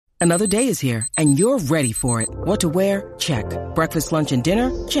Another day is here, and you're ready for it. What to wear? Check. Breakfast, lunch, and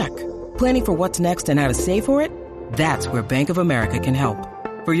dinner? Check. Planning for what's next and how to save for it? That's where Bank of America can help.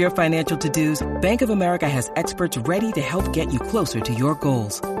 For your financial to-dos, Bank of America has experts ready to help get you closer to your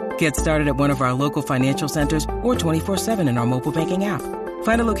goals. Get started at one of our local financial centers or 24/7 in our mobile banking app.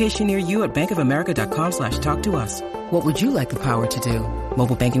 Find a location near you at bankofamerica.com/talktous. What would you like the power to do?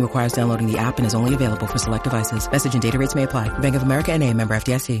 Mobile banking requires downloading the app and is only available for select devices. Message and data rates may apply. Bank of America N.A., member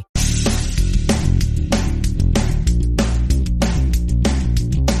FDIC.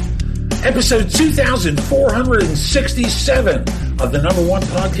 Episode 2467 of the number one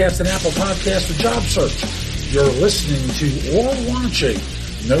podcast in Apple Podcasts, The Job Search. You're listening to or watching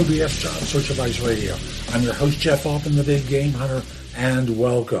No BS Job Search Advice Radio. I'm your host, Jeff Altman, the Big Game Hunter, and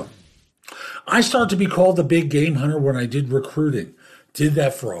welcome. I started to be called the Big Game Hunter when I did recruiting. Did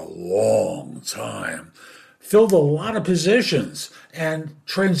that for a long time. Filled a lot of positions and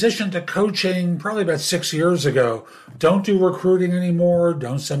transitioned to coaching probably about 6 years ago. Don't do recruiting anymore.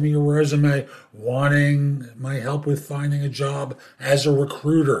 Don't send me your resume wanting my help with finding a job as a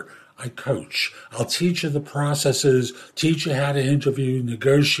recruiter. I coach. I'll teach you the processes, teach you how to interview,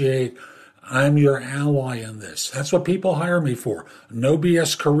 negotiate. I'm your ally in this. That's what people hire me for. No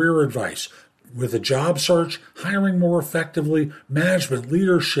BS career advice. With a job search, hiring more effectively, management,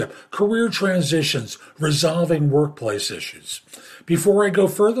 leadership, career transitions, resolving workplace issues. Before I go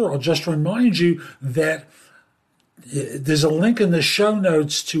further, I'll just remind you that there's a link in the show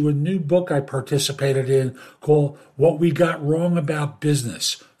notes to a new book I participated in called What We Got Wrong About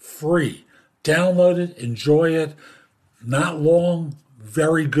Business. Free. Download it, enjoy it. Not long,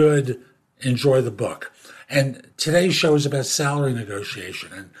 very good. Enjoy the book. And today's show is about salary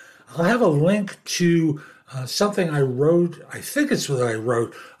negotiation. And I'll have a link to something I wrote, I think it's what I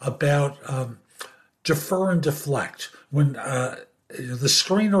wrote, about defer and deflect. When the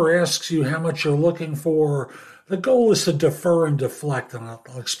screener asks you how much you're looking for, the goal is to defer and deflect, and I'll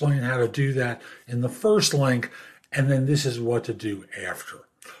explain how to do that in the first link, and then this is what to do after.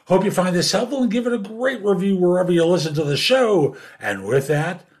 Hope you find this helpful and give it a great review wherever you listen to the show. And with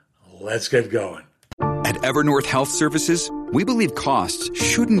that, let's get going. At Evernorth Health Services, we believe costs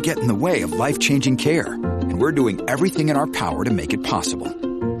shouldn't get in the way of life-changing care, and we're doing everything in our power to make it possible.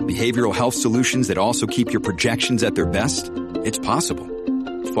 Behavioral health solutions that also keep your projections at their best? It's possible.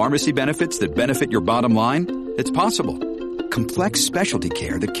 Pharmacy benefits that benefit your bottom line? It's possible. Complex specialty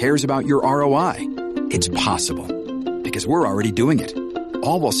care that cares about your ROI? It's possible. Because we're already doing it.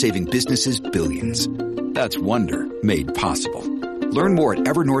 All while saving businesses billions. That's Wonder made possible. Learn more at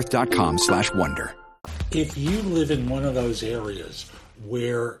evernorth.com/wonder. If you live in one of those areas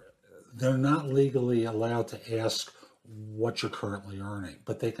where they're not legally allowed to ask what you're currently earning,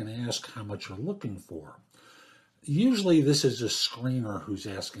 but they can ask how much you're looking for, usually this is a screener who's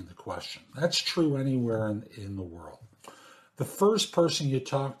asking the question. That's true anywhere in the world. The first person you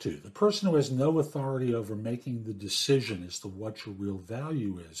talk to, the person who has no authority over making the decision as to what your real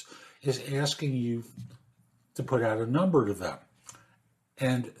value is asking you to put out a number to them.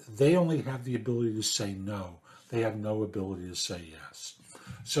 And they only have the ability to say no. They have no ability to say yes.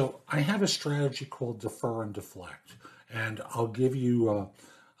 So I have a strategy called defer and deflect. And I'll give you a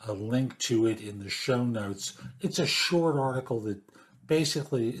link to it in the show notes. It's a short article that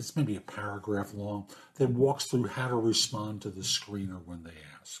basically, it's maybe a paragraph long, that walks through how to respond to the screener when they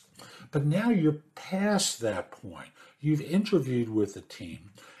ask. But now you're past that point. You've interviewed with the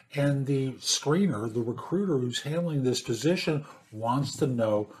team. And the screener, the recruiter who's handling this position, wants to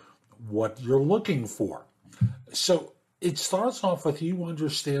know what you're looking for. So it starts off with you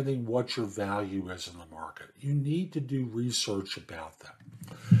understanding what your value is in the market. You need to do research about that.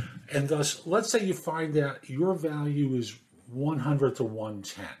 And thus, let's say you find out your value is 100 to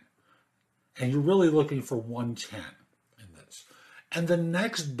 110, and you're really looking for 110 in this. And the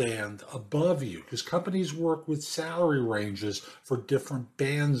next band above you, because companies work with salary ranges for different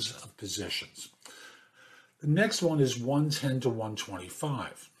bands of positions. The next one is 110 to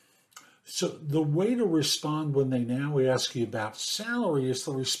 125. So the way to respond when they now ask you about salary is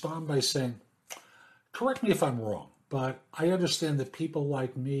to respond by saying, correct me if I'm wrong, but I understand that people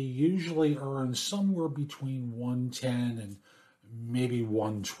like me usually earn somewhere between 110 and maybe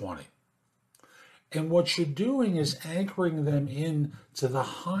 120. And what you're doing is anchoring them in to the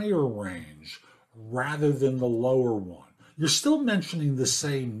higher range rather than the lower one. You're still mentioning the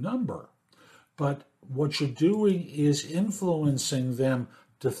same number, but what you're doing is influencing them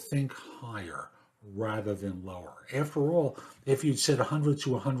to think higher rather than lower. After all, if you'd said 100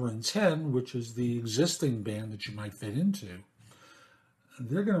 to 110, which is the existing band that you might fit into,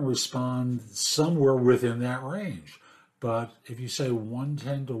 they're going to respond somewhere within that range. But if you say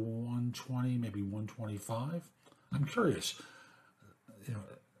 110 to 120, maybe 125, I'm curious.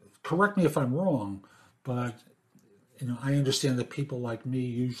 Correct me if I'm wrong, but I understand that people like me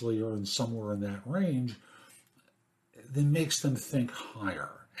usually earn somewhere in that range. That makes them think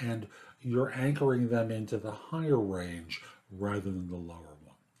higher, and you're anchoring them into the higher range rather than the lower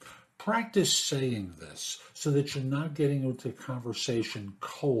one. Practice saying this so that you're not getting into conversation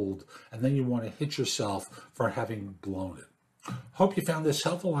cold and then you want to hit yourself for having blown it. Hope you found this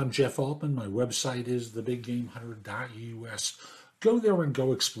helpful. I'm Jeff Altman. My website is thebiggamehunter.us. Go there and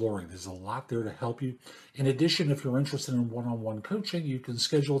go exploring. There's a lot there to help you. In addition, if you're interested in one-on-one coaching, you can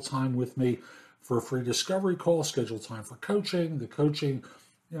schedule time with me for a free discovery call, schedule time for coaching. The coaching,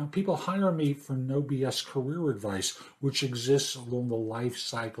 people hire me for no BS career advice, which exists along the life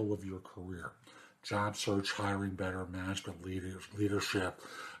cycle of your career. Job search, hiring better, management leadership,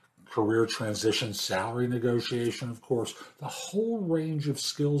 career transition, salary negotiation, of course, the whole range of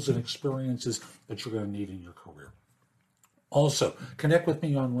skills and experiences that you're going to need in your career. Also, connect with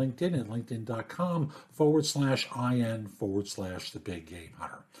me on LinkedIn at linkedin.com/IN/The Big Game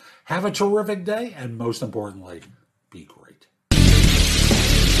Hunter. Have a terrific day, and most importantly, be great.